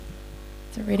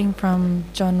So reading from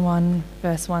John 1,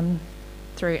 verse 1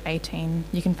 through 18.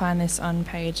 You can find this on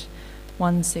page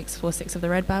 1646 of the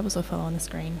Red Bibles or follow on the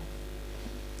screen.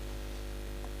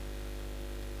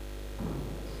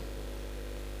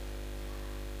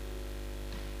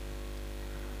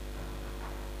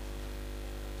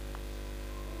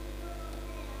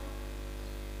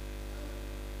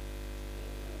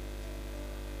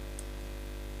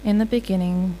 In the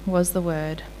beginning was the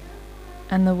Word,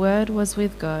 and the Word was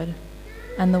with God,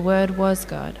 and the Word was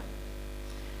God.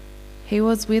 He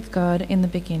was with God in the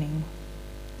beginning.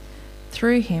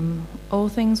 Through him all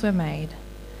things were made.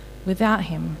 Without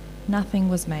him nothing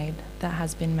was made that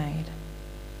has been made.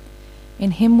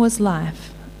 In him was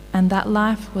life, and that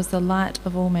life was the light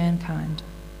of all mankind.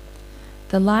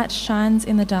 The light shines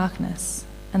in the darkness,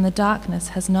 and the darkness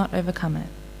has not overcome it.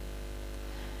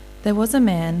 There was a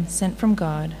man sent from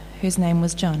God whose name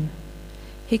was John.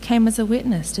 He came as a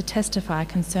witness to testify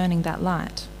concerning that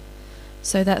light,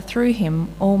 so that through him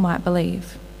all might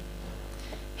believe.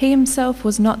 He himself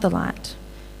was not the light.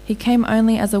 He came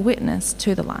only as a witness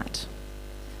to the light.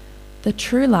 The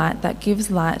true light that gives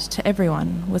light to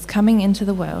everyone was coming into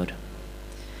the world.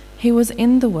 He was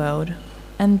in the world,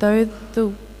 and though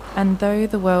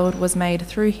the world was made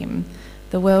through him,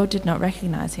 the world did not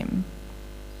recognize him.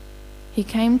 He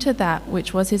came to that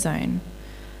which was his own,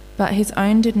 but his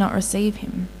own did not receive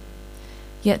him.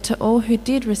 Yet to all who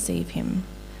did receive him,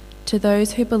 to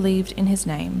those who believed in his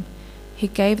name, he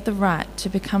gave the right to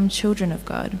become children of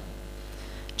God.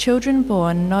 Children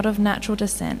born not of natural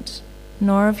descent,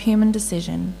 nor of human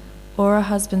decision, or a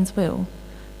husband's will,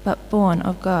 but born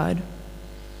of God.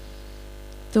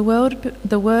 The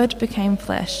Word became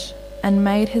flesh and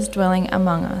made his dwelling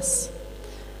among us.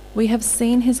 We have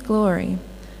seen his glory,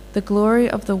 the glory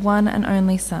of the one and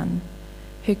only Son,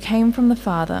 who came from the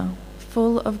Father,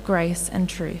 full of grace and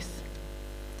truth.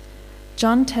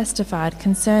 John testified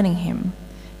concerning him.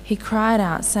 He cried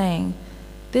out, saying,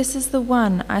 "This is the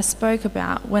one I spoke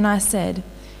about when I said,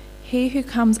 'He who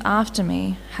comes after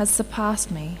me has surpassed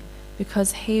me,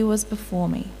 because he was before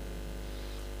me.'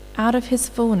 Out of his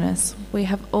fullness we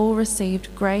have all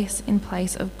received grace in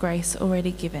place of grace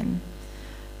already given.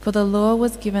 For the law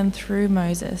was given through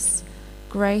Moses.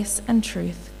 Grace and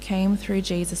truth came through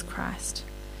Jesus Christ.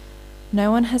 No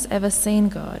one has ever seen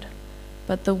God,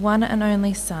 but the one and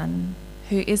only Son,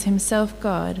 who is himself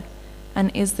God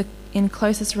and is in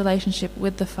closest relationship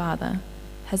with the Father,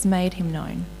 has made him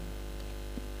known."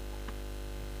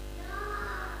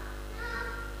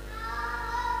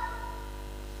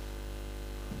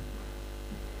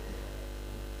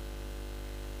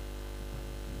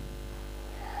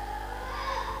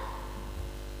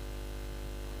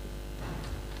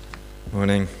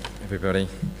 Morning, everybody.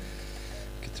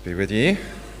 Good to be with you.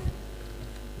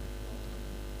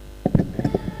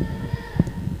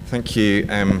 Thank you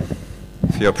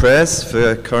for your prayers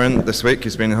for Corinne this week,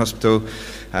 who's been in hospital.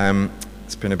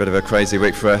 It's been a bit of a crazy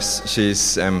week for us.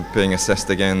 She's being assessed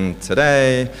again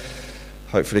today,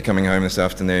 hopefully coming home this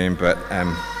afternoon, but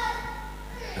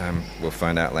we'll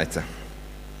find out later.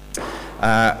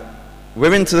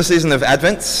 We're into the season of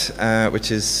Advent,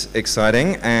 which is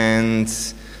exciting, and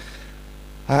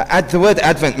the word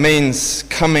Advent means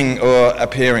coming or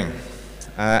appearing.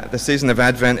 The season of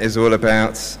Advent is all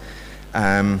about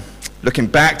looking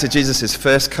back to Jesus'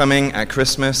 first coming at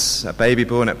Christmas, a baby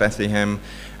born at Bethlehem,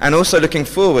 and also looking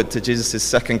forward to Jesus'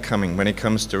 second coming when he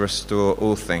comes to restore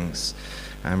all things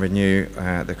and renew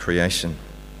the creation.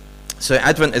 So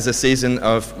Advent is a season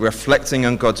of reflecting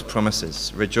on God's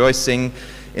promises, rejoicing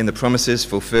in the promises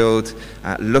fulfilled,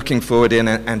 looking forward in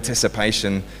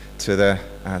anticipation to the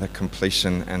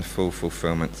completion and full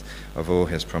fulfillment of all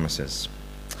his promises.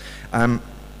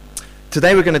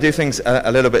 Today we're going to do things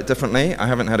a little bit differently. I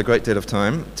haven't had a great deal of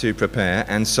time to prepare,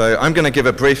 and so I'm going to give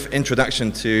a brief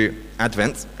introduction to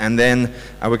Advent, and then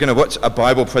we're going to watch a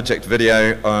Bible Project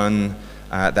video on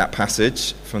that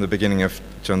passage from the beginning of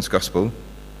John's Gospel.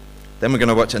 Then we're going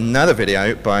to watch another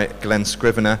video by Glenn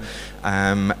Scrivener,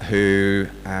 who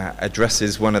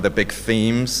addresses one of the big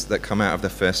themes that come out of the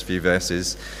first few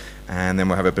verses, and then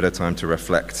we'll have a bit of time to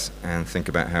reflect and think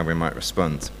about how we might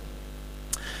respond.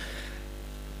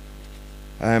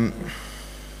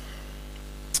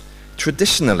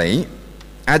 Traditionally,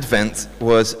 Advent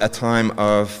was a time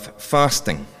of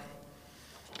fasting.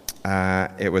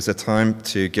 It was a time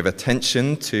to give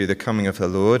attention to the coming of the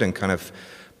Lord and kind of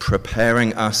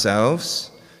preparing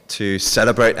ourselves to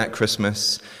celebrate at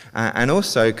Christmas, and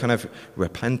also kind of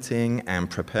repenting and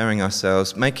preparing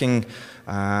ourselves,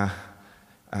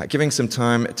 giving some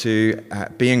time to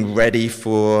being ready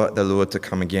for the Lord to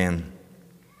come again.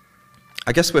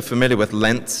 I guess we're familiar with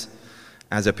Lent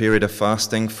as a period of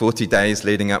fasting, 40 days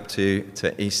leading up to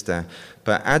Easter.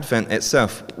 But Advent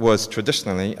itself was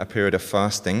traditionally a period of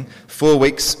fasting, 4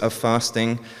 weeks of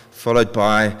fasting, followed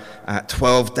by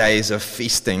 12 days of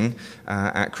feasting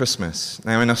at Christmas.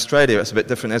 Now in Australia it's a bit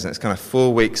different, isn't it? It's kind of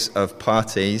 4 weeks of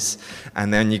parties,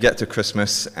 and then you get to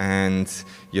Christmas and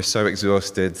you're so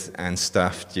exhausted and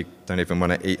stuffed you don't even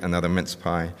want to eat another mince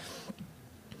pie.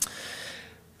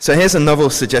 So here's a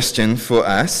novel suggestion for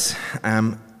us,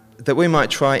 that we might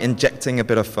try injecting a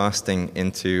bit of fasting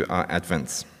into our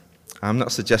Advent. I'm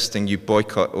not suggesting you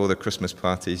boycott all the Christmas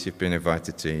parties you've been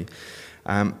invited to,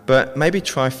 but maybe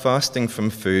try fasting from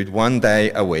food 1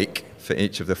 day a week for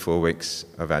each of the 4 weeks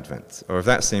of Advent. Or if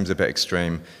that seems a bit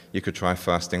extreme, you could try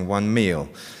fasting 1 meal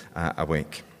a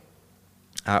week.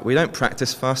 We don't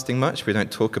practice fasting much, we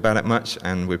don't talk about it much,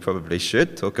 and we probably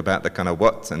should talk about the kind of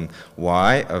what and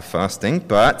why of fasting,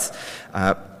 but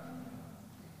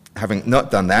having not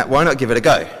done that, why not give it a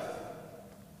go?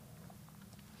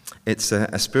 It's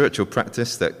a spiritual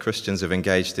practice that Christians have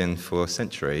engaged in for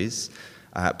centuries.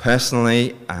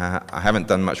 Personally, I haven't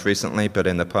done much recently, but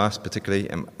in the past, particularly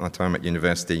in my time at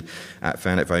university,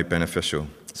 found it very beneficial.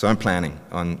 So I'm planning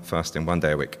on fasting 1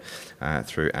 day a week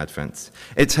through Advent.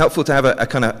 It's helpful to have a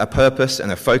kind of a purpose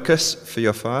and a focus for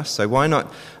your fast. So why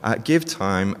not give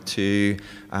time to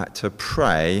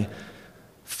pray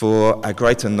for a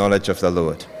greater knowledge of the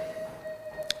Lord?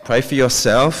 Pray for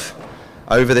yourself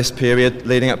over this period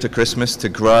leading up to Christmas to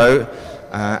grow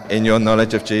in your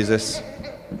knowledge of Jesus.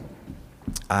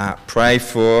 Pray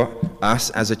for us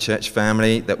as a church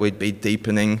family that we'd be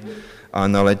deepening our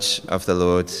knowledge of the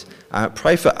Lord.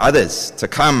 Pray for others to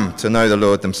come to know the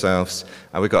Lord themselves.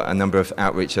 We've got a number of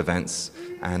outreach events,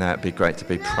 and it'd be great to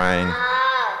be praying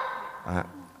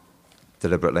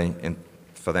deliberately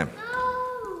for them.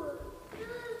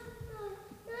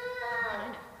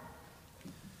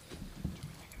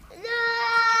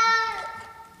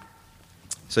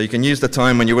 So you can use the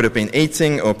time when you would have been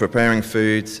eating or preparing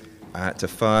food to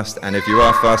fast. And if you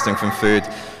are fasting from food,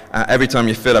 every time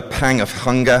you feel a pang of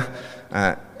hunger,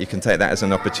 you can take that as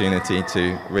an opportunity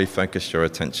to refocus your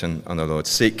attention on the Lord.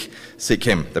 Seek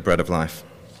Him, the bread of life.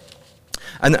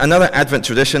 And another Advent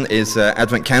tradition is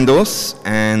Advent candles,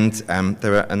 and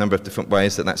there are a number of different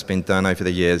ways that that's been done over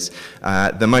the years.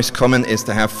 The most common is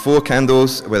to have 4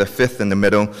 candles with a 5th in the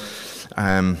middle.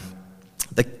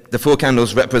 The 4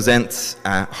 candles represent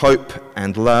hope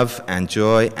and love and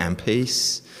joy and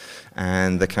peace,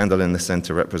 and the candle in the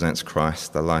center represents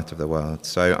Christ, the light of the world.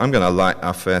 So I'm going to light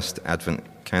our first Advent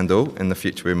candle. In the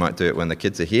future we might do it when the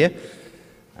kids are here.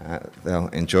 They'll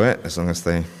enjoy it as long as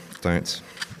they don't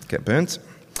get burnt.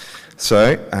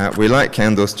 So we light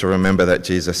candles to remember that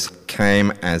Jesus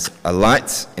came as a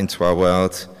light into our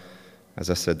world. As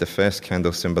I said, the first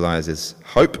candle symbolizes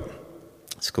hope.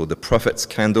 It's called the prophet's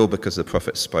candle because the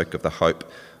prophet spoke of the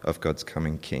hope of God's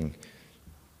coming king.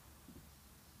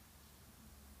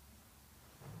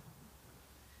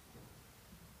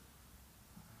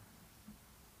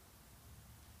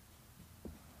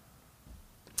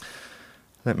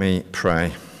 Let me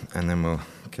pray, and then we'll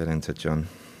get into John.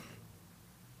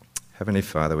 Heavenly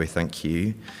Father, we thank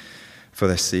you for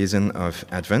this season of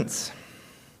Advent,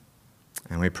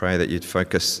 and we pray that you'd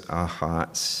focus our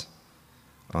hearts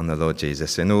on the Lord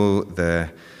Jesus in all the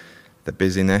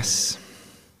busyness,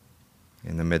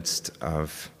 in the midst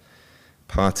of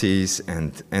parties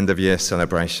and end-of-year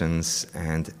celebrations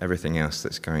and everything else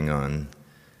that's going on.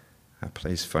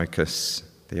 Please focus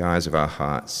the eyes of our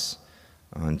hearts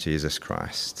on Jesus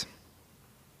Christ,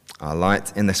 our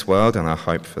light in this world and our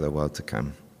hope for the world to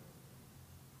come.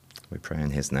 We pray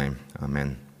in his name.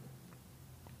 Amen.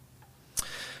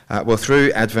 Well,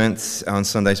 through Advent on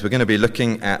Sundays, we're going to be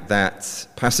looking at that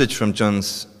passage from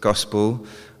John's Gospel,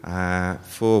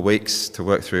 4 weeks to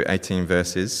work through 18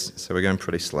 verses, so we're going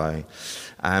pretty slow.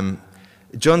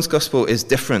 John's Gospel is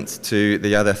different to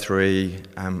the other 3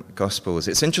 Gospels.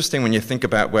 It's interesting when you think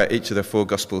about where each of the 4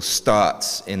 Gospels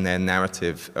starts in their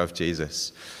narrative of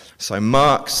Jesus. So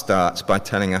Mark starts by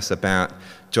telling us about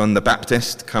John the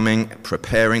Baptist coming,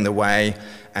 preparing the way,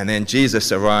 and then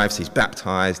Jesus arrives, he's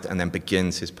baptized, and then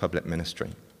begins his public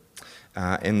ministry.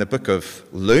 In the book of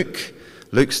Luke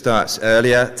starts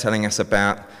earlier telling us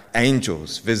about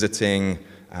angels visiting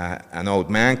an old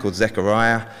man called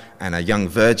Zechariah and a young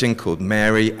virgin called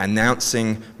Mary,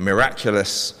 announcing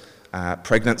miraculous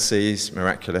pregnancies,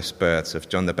 miraculous births of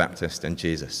John the Baptist and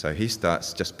Jesus. So he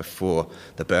starts just before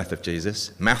the birth of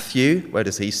Jesus. Matthew, where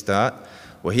does he start?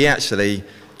 Well, he actually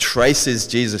traces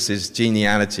Jesus'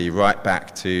 genealogy right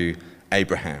back to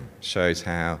Abraham, shows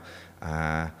how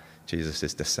Jesus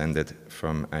is descended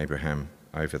from Abraham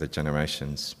over the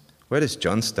generations. Where does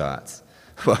John start?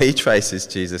 Well, he traces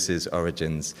Jesus'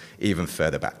 origins even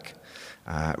further back,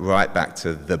 right back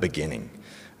to the beginning,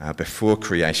 before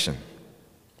creation.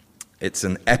 It's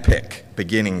an epic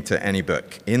beginning to any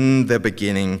book. In the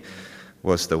beginning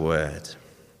was the Word.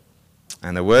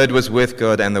 And the Word was with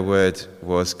God, and the Word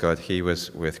was God. He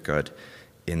was with God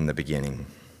in the beginning.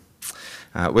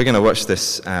 We're going to watch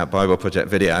this Bible Project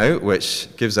video, which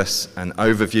gives us an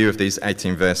overview of these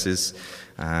 18 verses,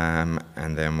 and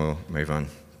then we'll move on.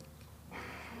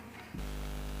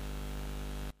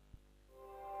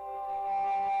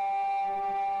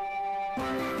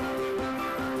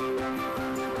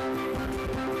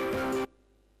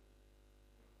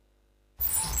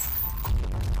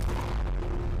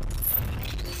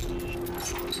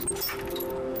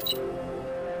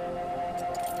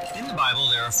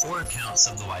 There are 4 accounts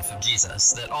of the life of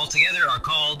Jesus that altogether are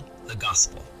called the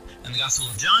Gospel. And the Gospel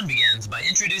of John begins by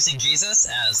introducing Jesus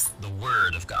as the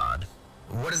Word of God.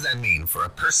 What does that mean for a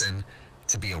person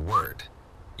to be a word?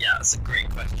 Yeah, that's a great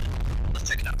question. Let's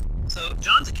check it out. So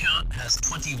John's account has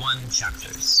 21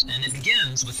 chapters, and it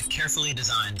begins with a carefully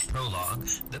designed prologue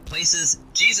that places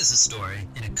Jesus' story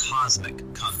in a cosmic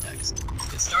context.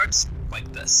 It starts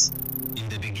like this. In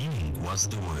the beginning was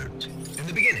the Word. In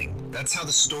the beginning. That's how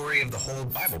the story of the whole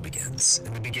Bible begins.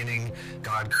 In the beginning,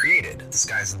 God created the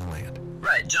skies and the land.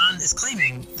 Right, John is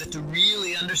claiming that to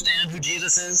really understand who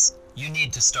Jesus is, you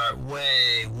need to start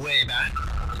way, way back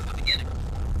to the beginning.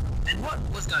 And what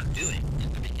was God doing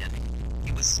in the beginning?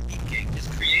 He was speaking his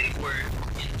creative word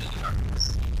into the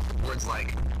darkness. Words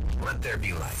like, let there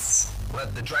be lights.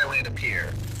 Let the dry land appear.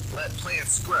 Let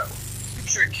plants grow.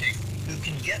 Picture a king who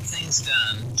can get things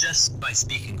done just by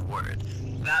speaking a word.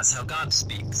 That's how God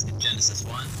speaks in Genesis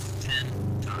 1,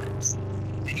 10 times.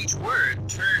 And each word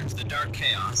turns the dark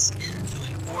chaos into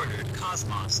an ordered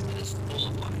cosmos that is full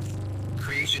of life.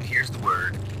 Creation hears the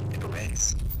word and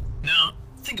obeys. Now,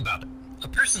 think about it. A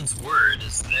person's word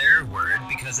is their word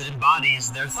because it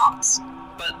embodies their thoughts.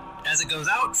 But as it goes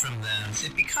out from them,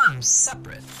 it becomes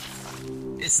separate.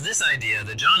 It's this idea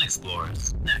that John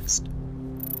explores next.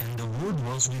 And the Word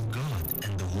was with God,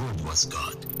 and the Word was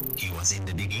God. He was in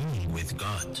the beginning with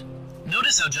God.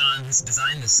 Notice how John has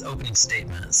designed this opening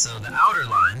statement so the outer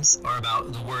lines are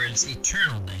about the word's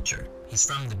eternal nature. He's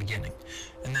from the beginning.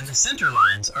 And then the center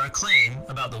lines are a claim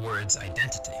about the word's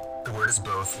identity. The Word is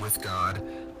both with God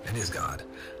and is God.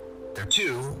 They're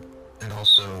 2 and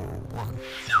also 1.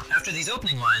 Now, after these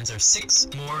opening lines are 6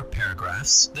 more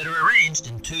paragraphs that are arranged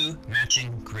in 2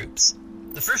 matching groups.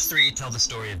 The first 3 tell the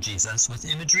story of Jesus with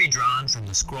imagery drawn from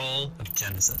the scroll of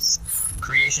Genesis.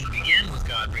 Creation began with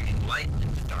God bringing light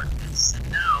into darkness,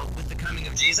 and now, with the coming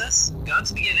of Jesus,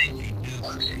 God's beginning a new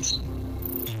creation.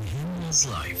 In him was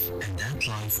life, and that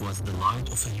life was the light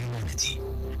of humanity.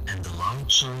 And the light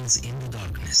shines in the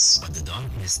darkness, but the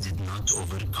darkness did not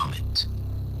overcome it.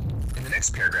 In the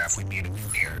next paragraph, we meet a new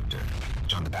character,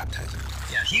 John the Baptizer.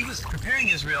 Yeah, he was preparing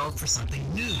Israel for something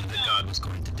new that God was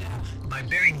going to do by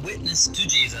bearing witness to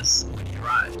Jesus when he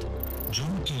arrived.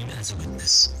 John came as a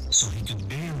witness, so he could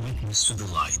bear witness to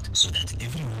the light, so that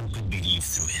everyone could believe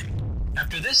through him.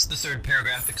 After this, the third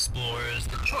paragraph explores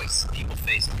the choice people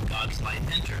face when God's light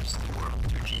enters the world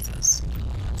through Jesus.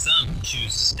 Some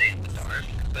choose to stay in the dark,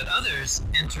 but others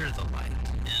enter the light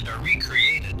and are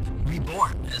recreated,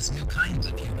 reborn as new kinds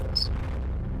of humans.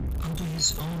 Unto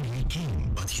his own he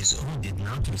came, but his own did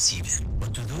not receive him.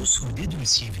 But to those who did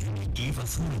receive him, he gave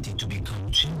authority to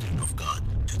become children of God,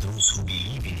 to those who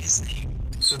believe in his name.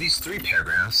 So these 3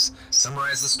 paragraphs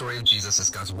summarize the story of Jesus as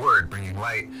God's Word bringing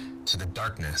light to the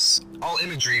darkness. All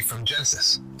imagery from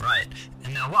Genesis. Right.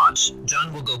 And now watch.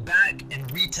 John will go back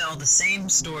and retell the same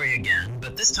story again,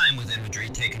 but this time with imagery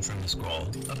taken from the scroll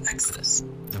of Exodus.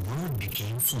 The Word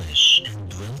became flesh and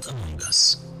dwelt among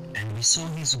us, and we saw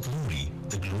his glory,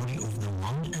 the glory of the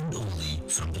one and only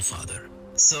from the Father.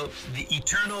 So the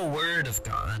eternal Word of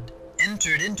God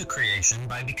entered into creation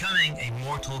by becoming a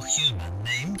mortal human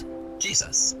named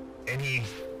Jesus. And he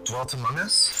dwelt among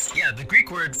us? Yeah, the Greek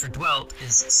word for dwelt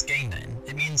is skeinein.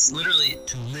 It means literally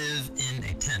to live in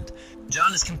a tent.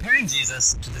 John is comparing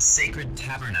Jesus to the sacred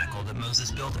tabernacle that Moses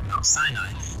built at Mount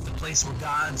Sinai, the place where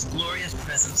God's glorious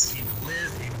presence came to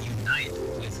live and unite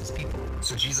with his people.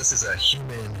 So Jesus is a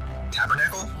human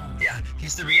tabernacle? Yeah,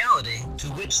 he's the reality to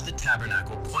which the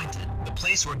tabernacle pointed, the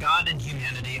place where God and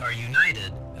humanity are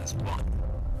united as one.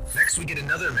 Next, we get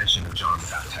another mention of John the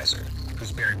Baptizer,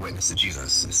 who's bearing witness to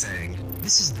Jesus, saying,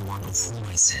 This is the one of whom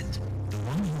I said, the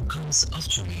one who comes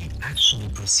after me actually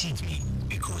precedes me,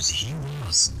 because he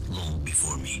was long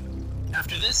before me.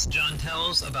 After this, John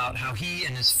tells about how he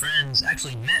and his friends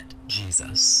actually met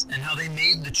Jesus and how they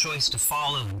made the choice to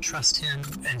follow and trust him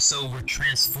and so were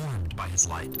transformed by his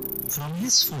light. From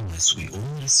his fullness we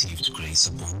all received grace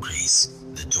upon grace.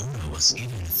 The Torah was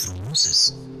given through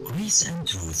Moses. Grace and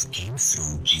truth came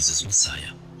through Jesus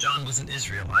Messiah. John was an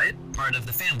Israelite, part of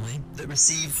the family that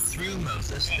received through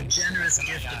Moses the generous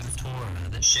gift of the Torah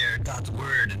that shared God's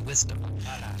word and wisdom.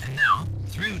 And now,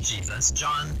 through Jesus,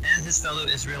 John and his fellow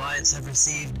Israelites have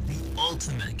received the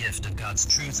ultimate gift of God's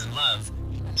truth and love,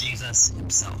 Jesus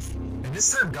himself. And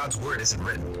this time God's word isn't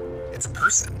written. It's a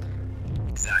person.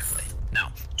 Exactly.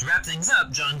 Now, to wrap things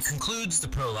up, John concludes the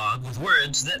prologue with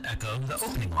words that echo the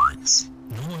opening lines.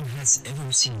 No one has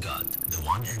ever seen God, the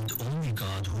one and only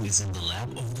God who is in the lap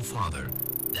of the Father.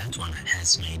 That one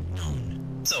has made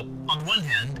known. So, on one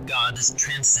hand, God is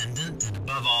transcendent and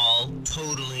above all,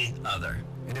 totally other.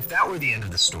 And if that were the end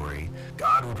of the story,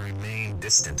 God would remain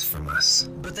distant from us.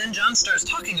 But then John starts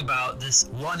talking about this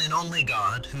one and only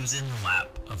God who's in the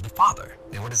lap of the Father.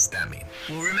 And what does that mean?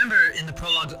 Well, remember in the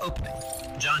prologue opening,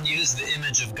 John used the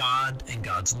image of God and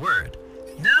God's Word.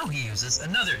 Now he uses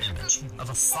another image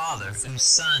of a father whose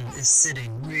son is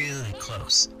sitting really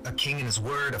close. A king and his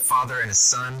word, a father and his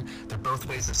son, they're both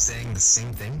ways of saying the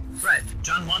same thing. Right.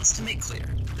 John wants to make clear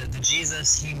that the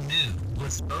Jesus he knew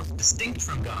was both distinct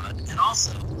from God and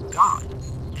also God.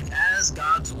 And as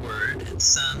God's word and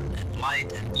son and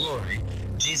light and glory,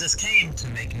 Jesus came to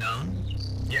make known.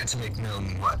 Yeah, to make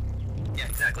known what? Yeah,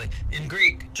 exactly. In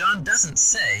Greek, John doesn't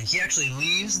say, he actually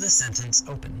leaves the sentence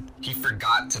open. He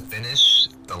forgot to finish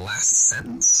the last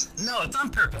sentence? No, it's on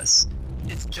purpose.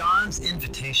 It's John's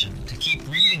invitation to keep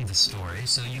reading the story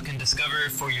so you can discover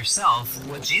for yourself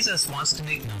what Jesus wants to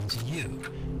make known to you.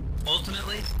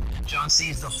 Ultimately, John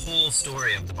sees the whole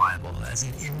story of the Bible as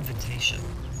an invitation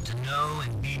to know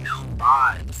and be known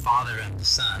by the Father and the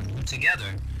Son, who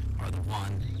together are the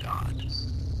one God.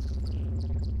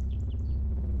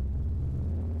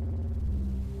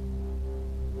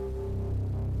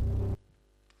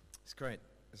 It's great,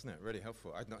 isn't it? Really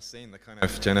helpful. I'd not seen the kind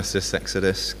of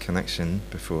Genesis-Exodus connection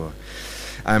before.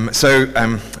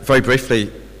 Very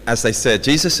briefly, as they said,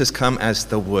 Jesus has come as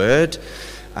the Word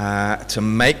to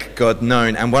make God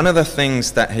known. And one of the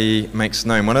things that he makes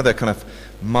known, one of the kind of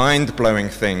mind-blowing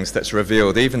things that's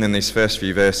revealed even in these first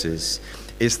few verses,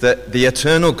 is that the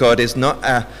eternal God is not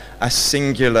a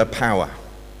singular power,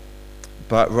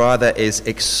 but rather is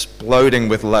exploding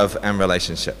with love and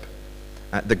relationship.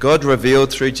 The God revealed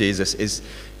through Jesus is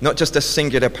not just a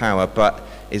singular power, but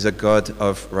is a God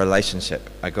of relationship,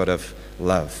 a God of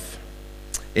love.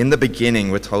 In the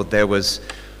beginning, we're told there was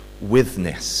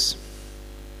withness.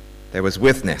 There was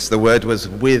withness. The Word was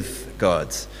with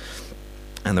God,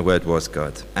 and the Word was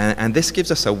God. And this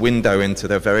gives us a window into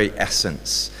the very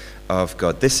essence of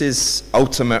God. This is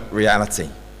ultimate reality.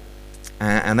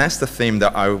 And that's the theme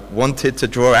that I wanted to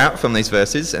draw out from these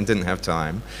verses and didn't have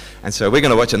time. And so we're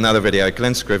going to watch another video.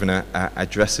 Glenn Scrivener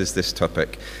addresses this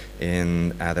topic in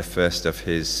the first of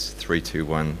his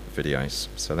 3-2-1 videos.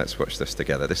 So let's watch this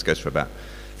together. This goes for about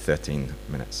 13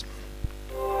 minutes.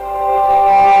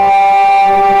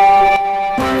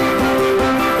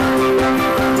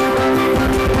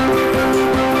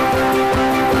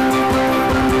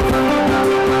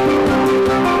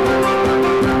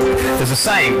 There's a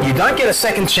saying, you don't get a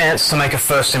second chance to make a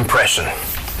first impression.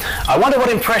 I wonder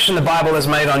what impression the Bible has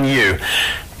made on you.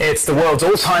 It's the world's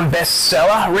all-time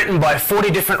bestseller, written by 40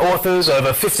 different authors over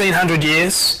 1,500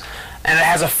 years, and it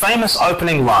has a famous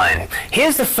opening line.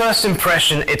 Here's the first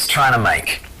impression it's trying to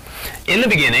make. In the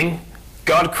beginning,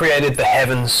 God created the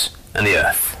heavens and the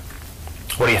earth.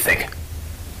 What do you think?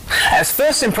 As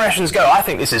first impressions go, I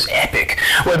think this is epic.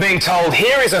 We're being told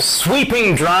here is a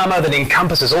sweeping drama that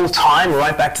encompasses all time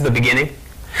right back to the beginning.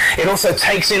 It also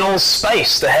takes in all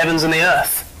space, the heavens and the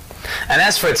earth. And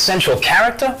as for its central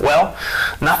character, well,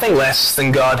 nothing less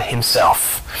than God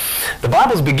himself. The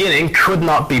Bible's beginning could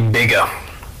not be bigger.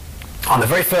 On the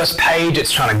very first page,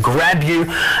 it's trying to grab you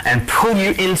and pull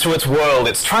you into its world.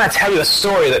 It's trying to tell you a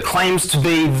story that claims to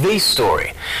be the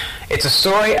story. It's a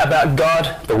story about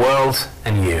God, the world,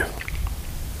 and you.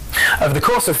 Over the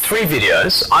course of 3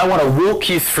 videos, I want to walk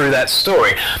you through that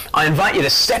story. I invite you to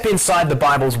step inside the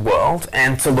Bible's world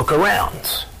and to look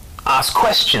around. Ask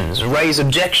questions, raise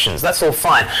objections, that's all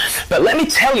fine. But let me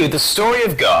tell you the story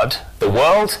of God, the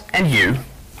world, and you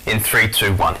in 3,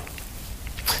 2, 1.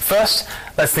 First,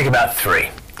 let's think about 3.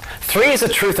 3 is a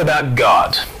truth about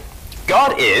God.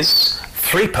 God is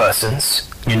 3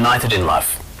 persons united in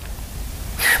love.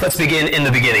 Let's begin in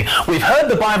the beginning. We've heard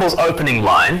the Bible's opening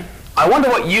line. I wonder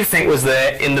what you think was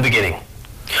there in the beginning.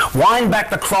 Wind back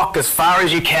the clock as far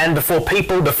as you can before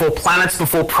people, before planets,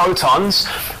 before protons.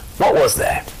 What was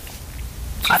there?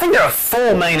 I think there are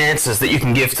 4 main answers that you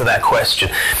can give to that question.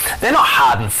 They're not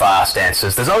hard and fast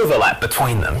answers. There's overlap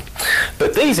between them.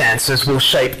 But these answers will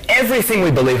shape everything we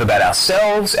believe about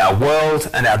ourselves, our world,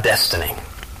 and our destiny.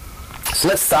 So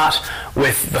let's start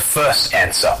with the first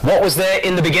answer. What was there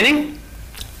in the beginning?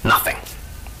 Nothing.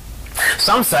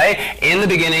 Some say, in the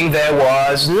beginning there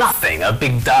was nothing, a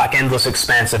big dark endless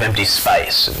expanse of empty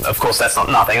space. Of course that's not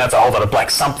nothing, that's a whole lot of black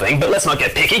something, but let's not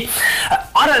get picky.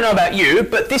 I don't know about you,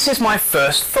 but this is my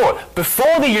first thought.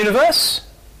 Before the universe?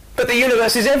 But the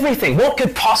universe is everything. What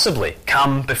could possibly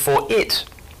come before it?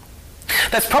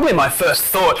 That's probably my first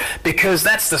thought because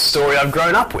that's the story I've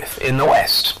grown up with in the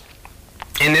West.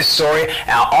 In this story,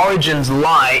 our origins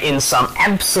lie in some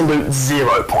absolute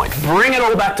 0 point. Bring it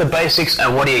all back to basics,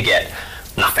 and what do you get?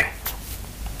 Nothing.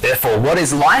 Therefore, what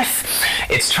is life?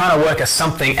 It's trying to work a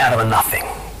something out of a nothing.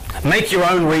 Make your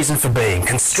own reason for being.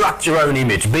 Construct your own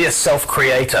image. Be a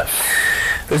self-creator.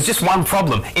 There's just one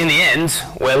problem. In the end,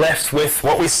 we're left with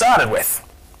what we started with.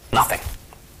 Nothing.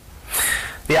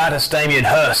 The artist Damien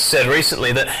Hirst said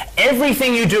recently that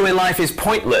everything you do in life is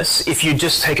pointless if you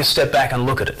just take a step back and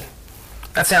look at it.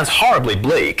 That sounds horribly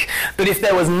bleak, but if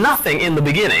there was nothing in the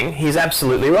beginning, he's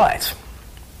absolutely right.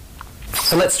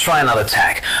 So let's try another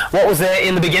tack. What was there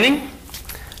in the beginning?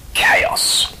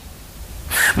 Chaos.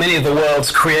 Many of the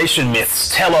world's creation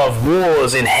myths tell of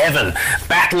wars in heaven.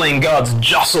 Battling gods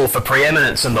jostle for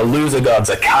preeminence and the loser gods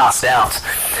are cast out.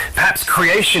 Perhaps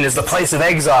creation is the place of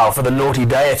exile for the naughty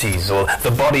deities or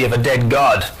the body of a dead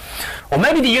god. Or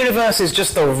maybe the universe is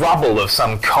just the rubble of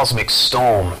some cosmic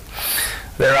storm.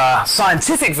 There are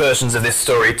scientific versions of this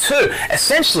story too.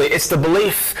 Essentially, it's the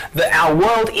belief that our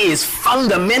world is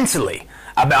fundamentally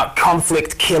about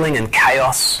conflict, killing, and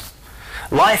chaos.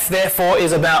 Life, therefore,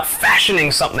 is about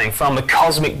fashioning something from the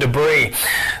cosmic debris.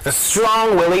 The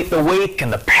strong will eat the weak,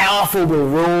 and the powerful will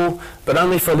rule, but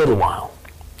only for a little while.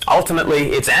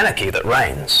 Ultimately, it's anarchy that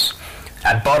reigns.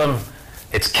 At bottom,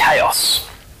 it's chaos.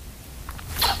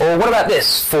 Or what about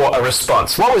this for a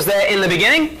response? What was there in the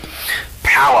beginning?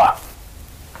 Power.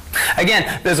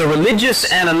 Again, there's a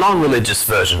religious and a non-religious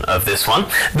version of this one.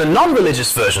 The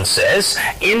non-religious version says,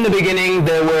 in the beginning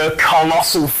there were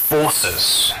colossal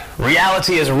forces.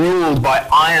 Reality is ruled by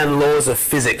iron laws of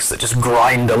physics that just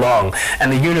grind along,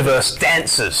 and the universe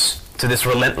dances to this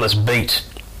relentless beat.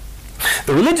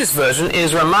 The religious version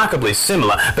is remarkably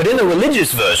similar, but in the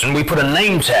religious version we put a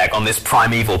name tag on this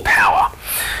primeval power.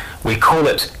 We call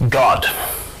it God.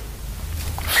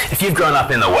 If you've grown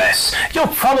up in the West, you'll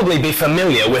probably be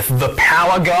familiar with the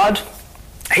power god.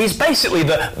 He's basically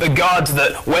the god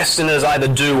that Westerners either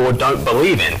do or don't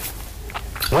believe in.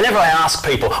 Whenever I ask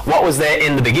people what was there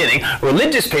in the beginning,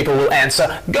 religious people will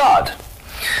answer God.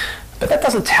 But that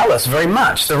doesn't tell us very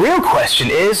much. The real question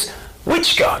is,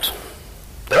 which God?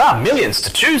 There are millions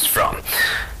to choose from.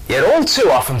 Yet all too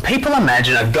often people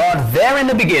imagine a God there in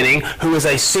the beginning who is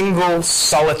a single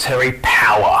solitary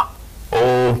power,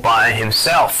 all by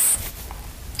himself.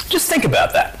 Just think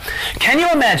about that. Can you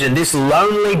imagine this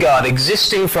lonely God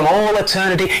existing from all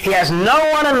eternity? He has no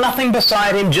one and nothing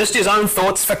beside him, just his own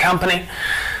thoughts for company.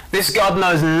 This God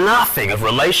knows nothing of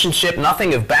relationship,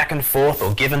 nothing of back and forth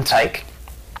or give and take.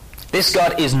 This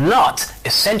God is not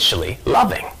essentially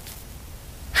loving.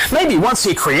 Maybe once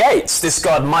he creates, this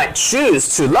God might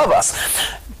choose to love us,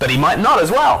 but he might not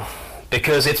as well,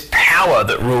 because it's power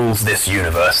that rules this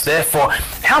universe. Therefore,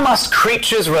 how must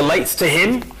creatures relate to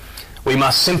him? We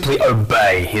must simply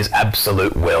obey his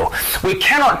absolute will. We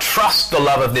cannot trust the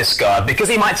love of this God because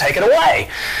he might take it away.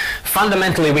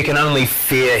 Fundamentally, we can only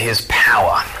fear his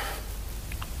power.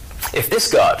 If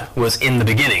this God was in the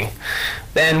beginning,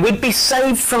 then we'd be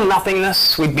saved from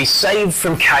nothingness, we'd be saved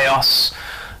from chaos,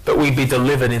 but we'd be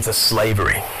delivered into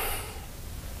slavery.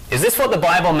 Is this what the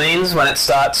Bible means when it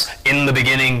starts, in the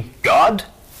beginning, God?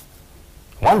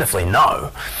 Wonderfully,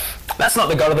 no. That's not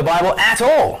the God of the Bible at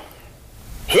all.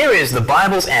 Here is the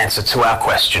Bible's answer to our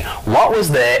question. What was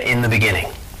there in the beginning?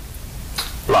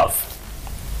 Love.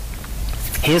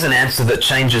 Here's an answer that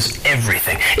changes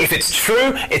everything. If it's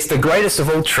true, it's the greatest of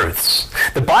all truths.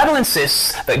 The Bible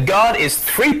insists that God is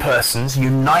three persons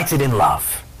united in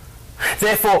love.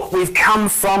 Therefore, we've come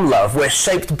from love. We're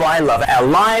shaped by love. Our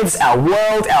lives, our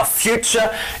world, our future,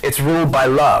 it's ruled by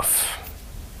love.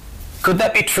 Could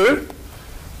that be true?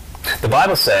 The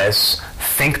Bible says,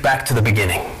 think back to the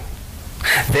beginning.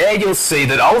 There you'll see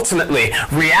that ultimately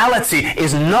reality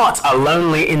is not a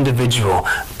lonely individual,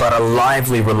 but a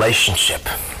lively relationship.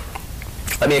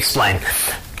 Let me explain.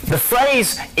 The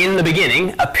phrase "in the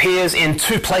beginning" appears in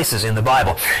two places in the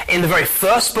Bible. In the very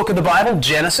first book of the Bible,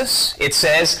 Genesis, it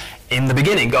says, "In the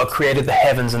beginning, God created the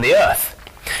heavens and the earth."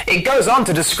 It goes on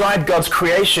to describe God's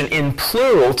creation in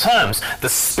plural terms. The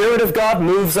Spirit of God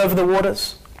moves over the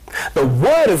waters. The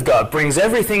Word of God brings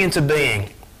everything into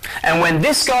being. And when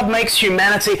this God makes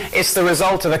humanity, it's the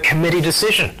result of a committee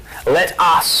decision. Let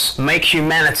us make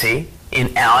humanity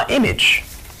in our image.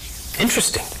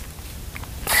 Interesting.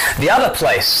 The other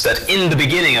place that "in the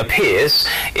beginning" appears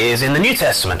is in the New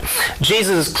Testament.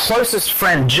 Jesus' closest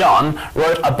friend John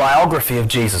wrote a biography of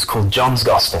Jesus called John's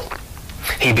Gospel.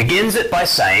 He begins it by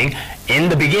saying, "In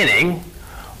the beginning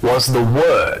was the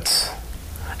Word,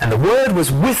 and the Word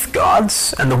was with God,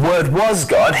 and the Word was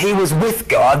God. He was with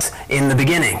God in the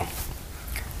beginning."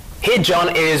 Here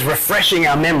John is refreshing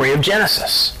our memory of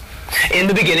Genesis. In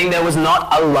the beginning, there was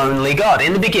not a lonely God.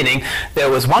 In the beginning, there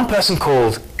was one person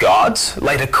called God,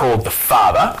 later called the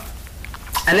Father.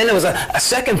 And then there was a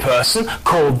second person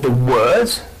called the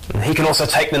Word. He can also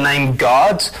take the name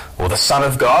God, or the Son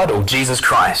of God, or Jesus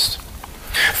Christ.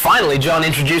 Finally, John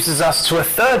introduces us to a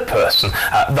third person,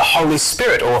 the Holy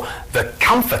Spirit, or the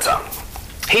Comforter.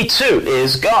 He too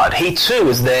is God. He too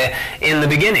is there in the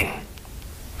beginning.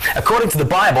 According to the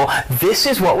Bible, this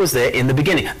is what was there in the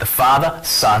beginning: the Father,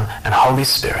 Son, and Holy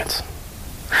Spirit.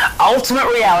 Ultimate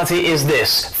reality is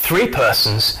this: three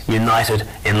persons united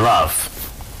in love.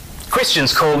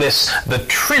 Christians call this the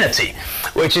Trinity,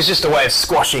 which is just a way of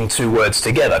squashing two words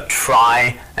together: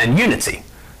 tri and unity.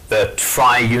 The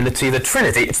tri-unity, the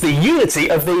Trinity. It's the unity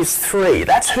of these three.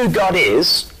 That's who God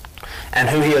is and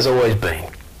who he has always been.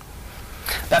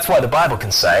 That's why the Bible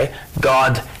can say,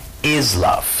 God is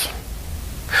love.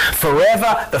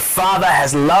 Forever, the Father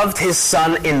has loved his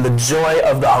Son in the joy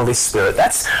of the Holy Spirit.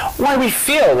 That's why we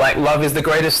feel like love is the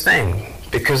greatest thing,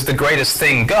 because the greatest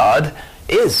thing, God,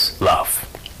 is love.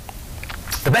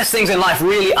 The best things in life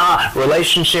really are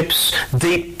relationships,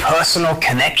 deep personal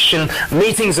connection,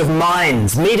 meetings of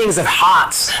minds, meetings of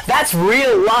hearts. That's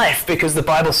real life, because the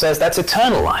Bible says that's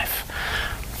eternal life.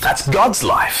 That's God's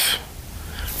life.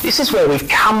 This is where we've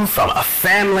come from, a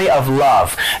family of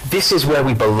love. This is where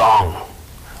we belong.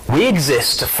 We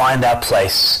exist to find our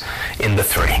place in the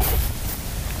three.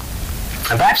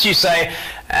 And perhaps you say,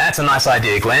 that's a nice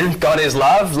idea, Glenn. God is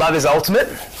love. Love is ultimate.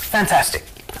 Fantastic.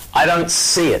 I don't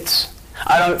see it.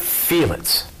 I don't feel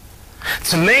it.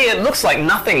 To me, it looks like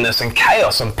nothingness and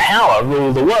chaos and power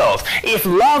rule the world. If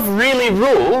love really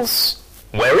rules,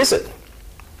 where is it?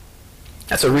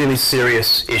 That's a really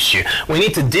serious issue. We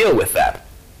need to deal with that.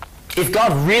 If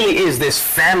God really is this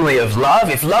family of love,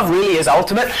 if love really is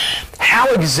ultimate, how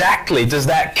exactly does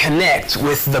that connect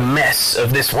with the mess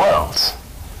of this world?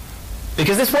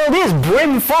 Because this world is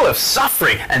brimful of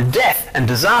suffering and death and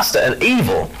disaster and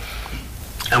evil.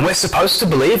 And we're supposed to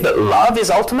believe that love is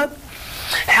ultimate?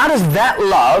 How does that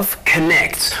love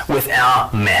connect with our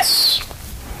mess?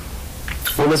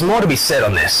 Well, there's more to be said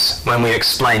on this when we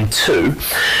explain two,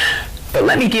 but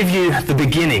let me give you the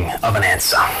beginning of an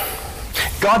answer.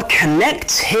 God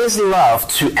connects his love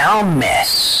to our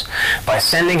mess by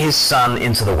sending his Son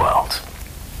into the world.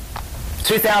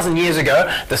 2,000 years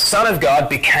ago, the Son of God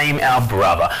became our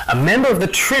brother. A member of the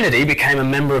Trinity became a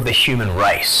member of the human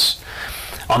race.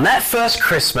 On that first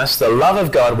Christmas, the love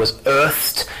of God was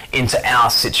earthed into our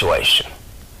situation.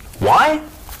 Why?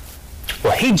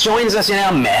 Well, he joins us in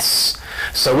our mess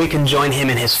so we can join him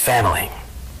in his family.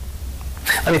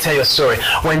 Let me tell you a story.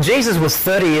 When Jesus was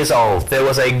 30 years old, there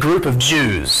was a group of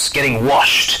Jews getting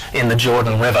washed in the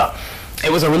Jordan River.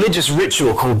 It was a religious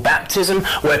ritual called baptism,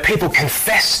 where people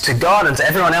confessed to God and to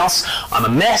everyone else, I'm a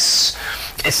mess.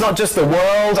 It's not just the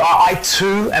world. I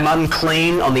too am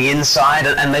unclean on the inside,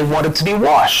 and they wanted to be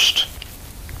washed.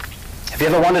 Have you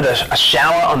ever wanted a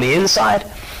shower on the inside?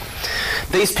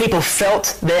 These people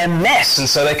felt their mess, and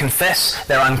so they confess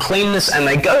their uncleanness, and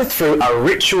they go through a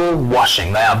ritual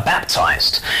washing. They are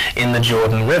baptized in the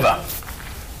Jordan River.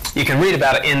 You can read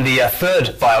about it in the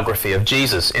third biography of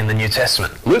Jesus in the New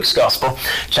Testament, Luke's Gospel,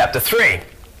 chapter 3.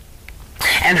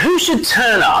 And who should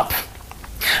turn up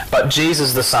but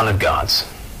Jesus, the Son of God?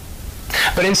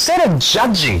 But instead of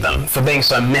judging them for being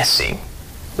so messy,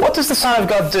 what does the Son of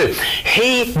God do?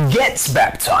 He gets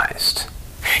baptized.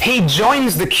 He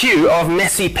joins the queue of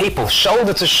messy people,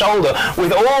 shoulder to shoulder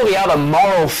with all the other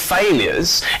moral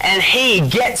failures, and he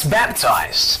gets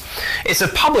baptized. It's a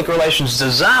public relations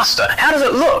disaster. How does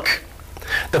it look?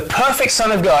 The perfect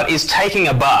Son of God is taking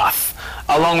a bath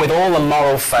along with all the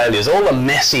moral failures, all the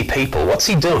messy people. What's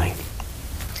he doing?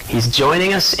 He's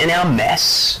joining us in our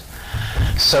mess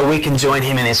so we can join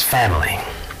him in his family.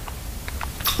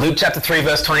 Luke chapter 3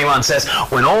 verse 21 says,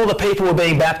 when all the people were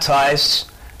being baptized,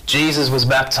 Jesus was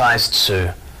baptized too.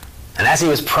 And as he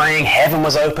was praying, heaven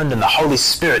was opened and the Holy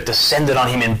Spirit descended on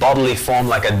him in bodily form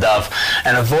like a dove.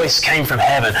 And a voice came from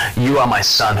heaven, "You are my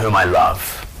Son whom I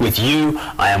love. With you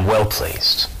I am well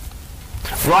pleased."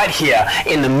 Right here,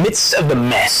 in the midst of the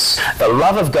mess, the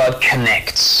love of God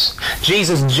connects.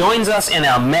 Jesus joins us in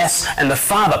our mess, and the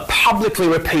Father publicly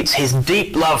repeats his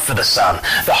deep love for the Son.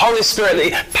 The Holy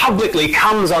Spirit publicly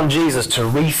comes on Jesus to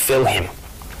refill him.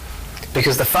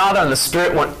 Because the Father and the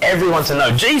Spirit want everyone to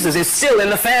know Jesus is still in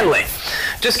the family.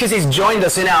 Just because he's joined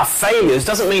us in our failures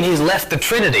doesn't mean he's left the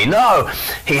Trinity. No,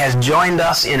 he has joined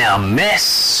us in our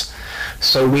mess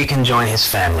so we can join his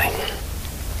family.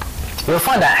 We'll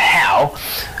find out how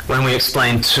when we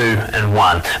explain 2 and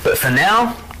 1. But for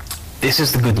now, this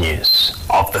is the good news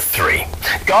of the three.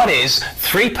 God is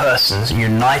three persons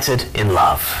united in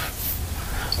love.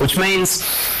 Which means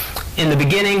in the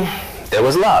beginning there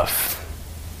was love.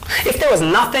 If there was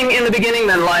nothing in the beginning,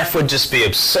 then life would just be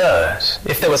absurd.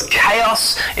 If there was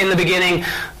chaos in the beginning,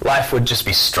 life would just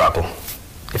be struggle.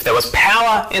 If there was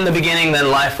power in the beginning,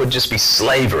 then life would just be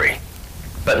slavery.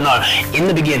 But no, in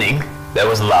the beginning, there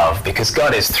was love, because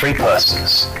God is three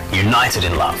persons united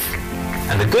in love.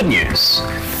 And the good news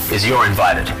is you're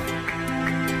invited.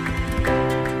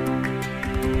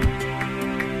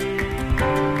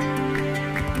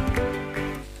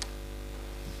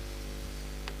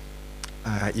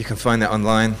 You can find that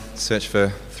online. Search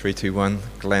for 321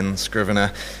 Glenn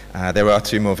Scrivener. There are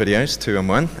 2 more videos, 2 and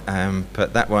 1,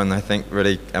 but that one I think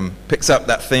really picks up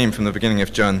that theme from the beginning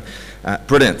of John.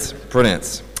 Brilliant.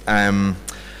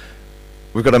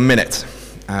 We've got a minute.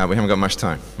 We haven't got much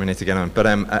time. We need to get on. But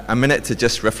a minute to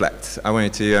just reflect. I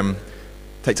want you to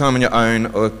take time on your own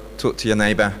or talk to your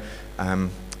neighbour.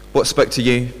 What spoke to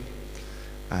you?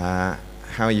 How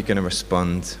are you going to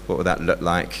respond? What will that look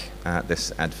like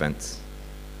this Advent?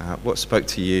 What spoke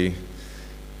to you?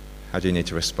 How do you need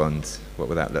to respond? What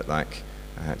will that look like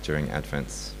during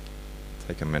Advent?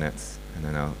 Take a minute and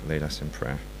then I'll lead us in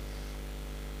prayer.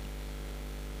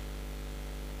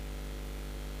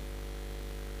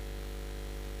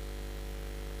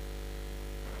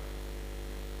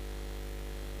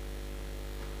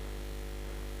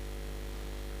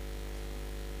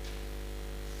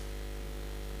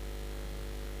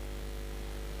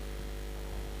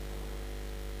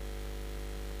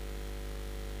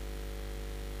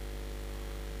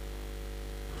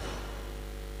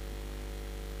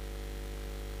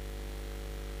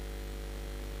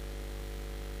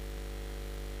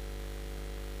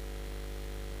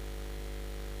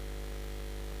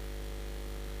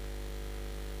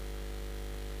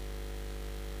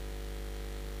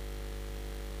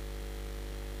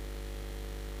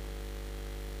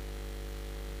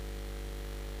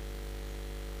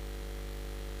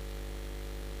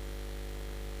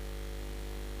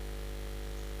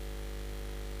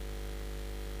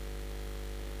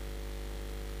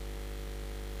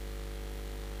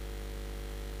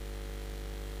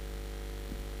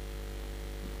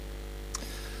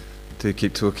 Do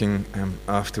keep talking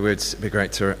afterwards. It'd be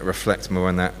great to reflect more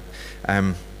on that.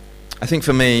 I think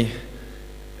for me,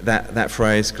 that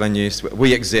phrase Glenn used,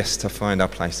 we exist to find our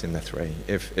place in the three.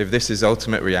 If this is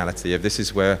ultimate reality, if this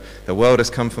is where the world has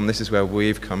come from, this is where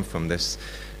we've come from, this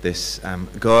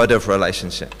God of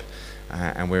relationship,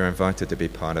 and we're invited to be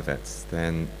part of it,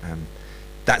 then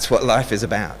that's what life is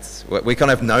about. We kind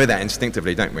of know that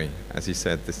instinctively, don't we? As you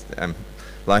said,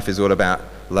 life is all about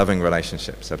loving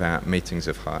relationships, about meetings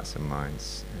of hearts and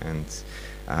minds. And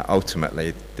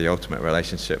ultimately, the ultimate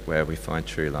relationship where we find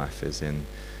true life is in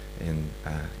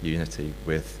unity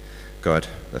with God,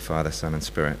 the Father, Son, and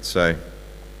Spirit. So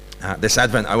this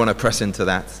Advent, I want to press into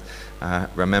that,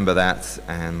 remember that,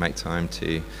 and make time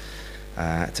to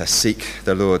seek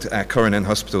the Lord. Corrinan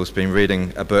Hospital's been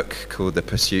reading a book called The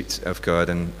Pursuit of God,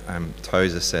 and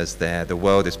Tozer says there, the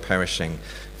world is perishing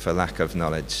for lack of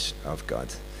knowledge of God,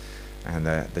 and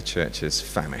the church is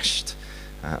famished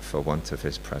for want of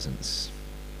his presence.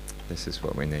 This is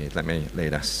what we need. Let me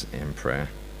lead us in prayer.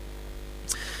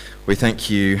 We thank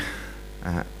you,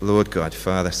 Lord God,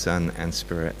 Father, Son, and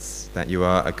Spirit, that you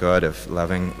are a God of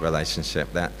loving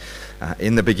relationship, that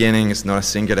in the beginning is not a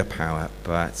singular power,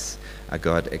 but a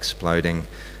God exploding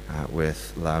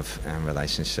with love and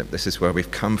relationship. This is where we've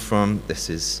come from.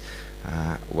 This is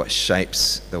what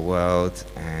shapes the world,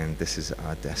 and this is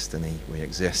our destiny. We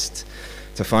exist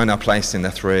to find our place in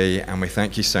the three, and we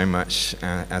thank you so much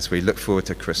as we look forward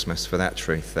to Christmas for that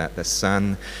truth, that the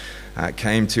Son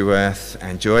came to earth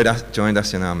and joined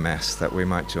us in our mess, that we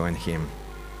might join him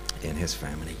in his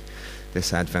family.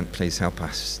 This Advent, please help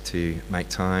us to make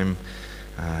time,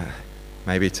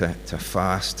 maybe to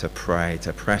fast, to pray,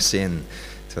 to press in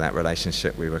to that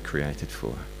relationship we were created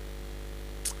for.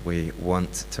 We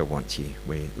want to want you.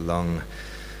 We long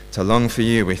to long for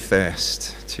you. We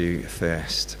thirst to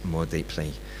thirst more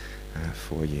deeply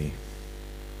for you.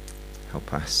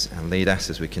 Help us and lead us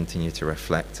as we continue to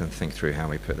reflect and think through how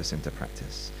we put this into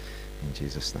practice. In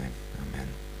Jesus' name, amen.